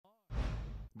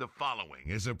The following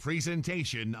is a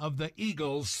presentation of the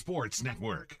Eagles Sports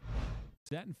Network.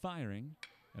 Set and firing,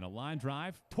 and a line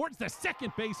drive towards the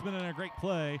second baseman, and a great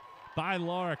play by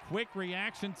Laura. Quick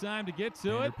reaction time to get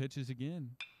to it. Pitches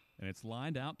again, and it's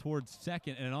lined out towards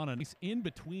second, and on a nice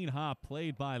in-between hop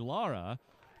played by Laura.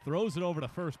 Throws it over to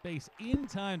first base in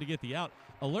time to get the out.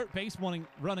 Alert base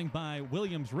running by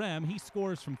Williams-Rem. He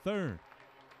scores from third.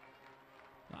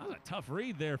 That was a tough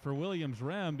read there for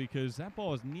Williams-Rem because that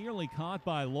ball was nearly caught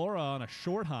by Laura on a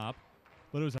short hop,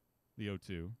 but it was the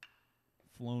 0-2.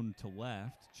 Flown to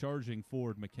left, charging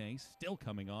forward McKay, still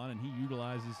coming on, and he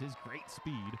utilizes his great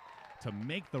speed to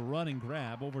make the running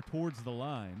grab over towards the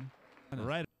line.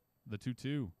 Right, the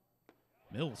 2-2.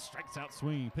 Mills strikes out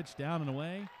swinging, pitch down and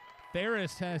away.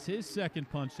 Ferris has his second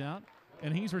punch out,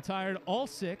 and he's retired all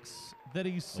six that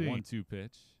he's seen. The 1-2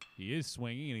 pitch. He is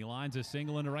swinging, and he lines a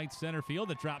single into right center field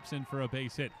that drops in for a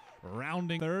base hit.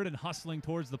 Rounding third and hustling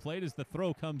towards the plate as the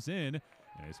throw comes in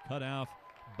and is cut off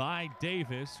by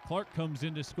Davis. Clark comes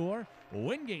in to score.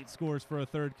 Wingate scores for a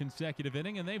third consecutive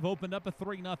inning, and they've opened up a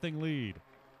 3-0 lead.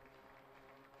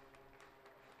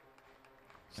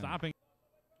 Stopping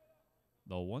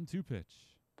the 1-2 pitch.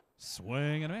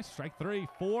 Swing and a miss. Strike three.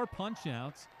 4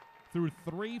 punch-outs through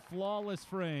 3 flawless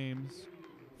frames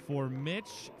for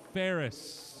Mitch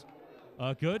Ferris.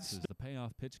 A good the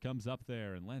payoff pitch comes up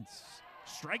there, and Lentz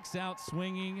strikes out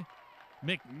swinging.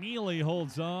 McNeely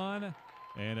holds on,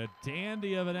 and a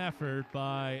dandy of an effort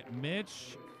by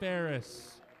Mitch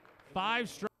Ferris. 5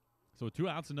 strikes. So with 2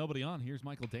 outs and nobody on, here's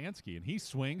Michael Dansky, and he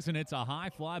swings, and it's a high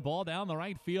fly ball down the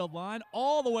right field line,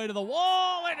 all the way to the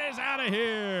wall. It is out of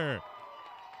here.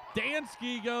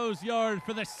 Dansky goes yard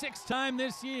for the 6th time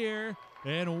this year,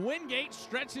 and Wingate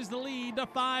stretches the lead to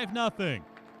 5-0.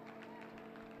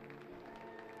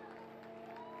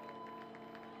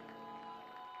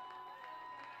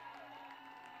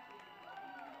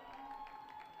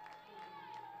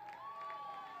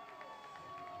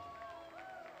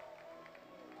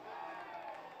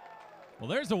 Well,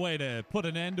 there's a way to put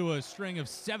an end to a string of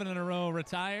 7 in a row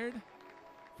retired.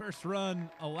 First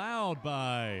run allowed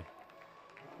by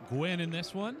Gwynn in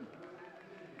this one.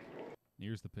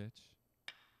 Here's the pitch.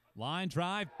 Line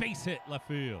drive, base hit left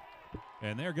field.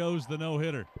 And there goes the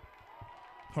no-hitter.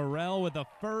 Perrell with the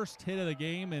first hit of the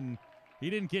game, and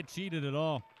he didn't get cheated at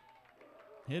all.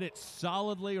 Hit it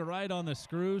solidly right on the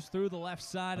screws through the left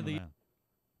side of the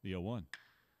 0-1.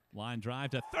 Line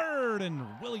drive to third, and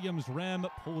Williams-Rem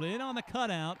pulled in on the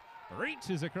cutout,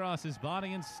 reaches across his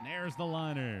body and snares the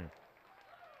liner.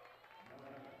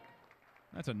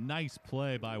 That's a nice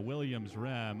play by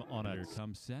Williams-Rem on a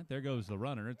come set. There goes the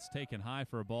runner. It's taken high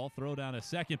for a ball. Throw down to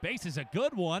second base is a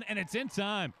good one, and it's in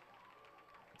time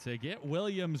to get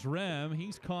Williams-Rem.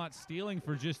 He's caught stealing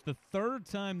for just the 3rd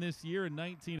time this year in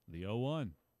 19. The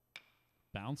 0-1.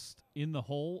 Bounced in the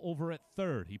hole over at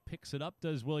third. He picks it up,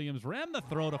 does Williams-Rem. The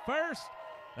throw to first.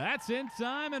 That's in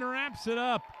time and wraps it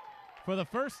up. For the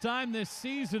first time this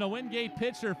season, a Wingate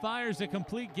pitcher fires a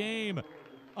complete game.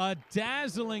 A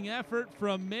dazzling effort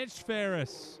from Mitch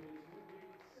Ferris.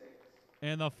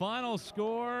 And the final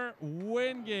score,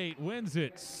 Wingate wins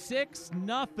it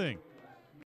 6-0.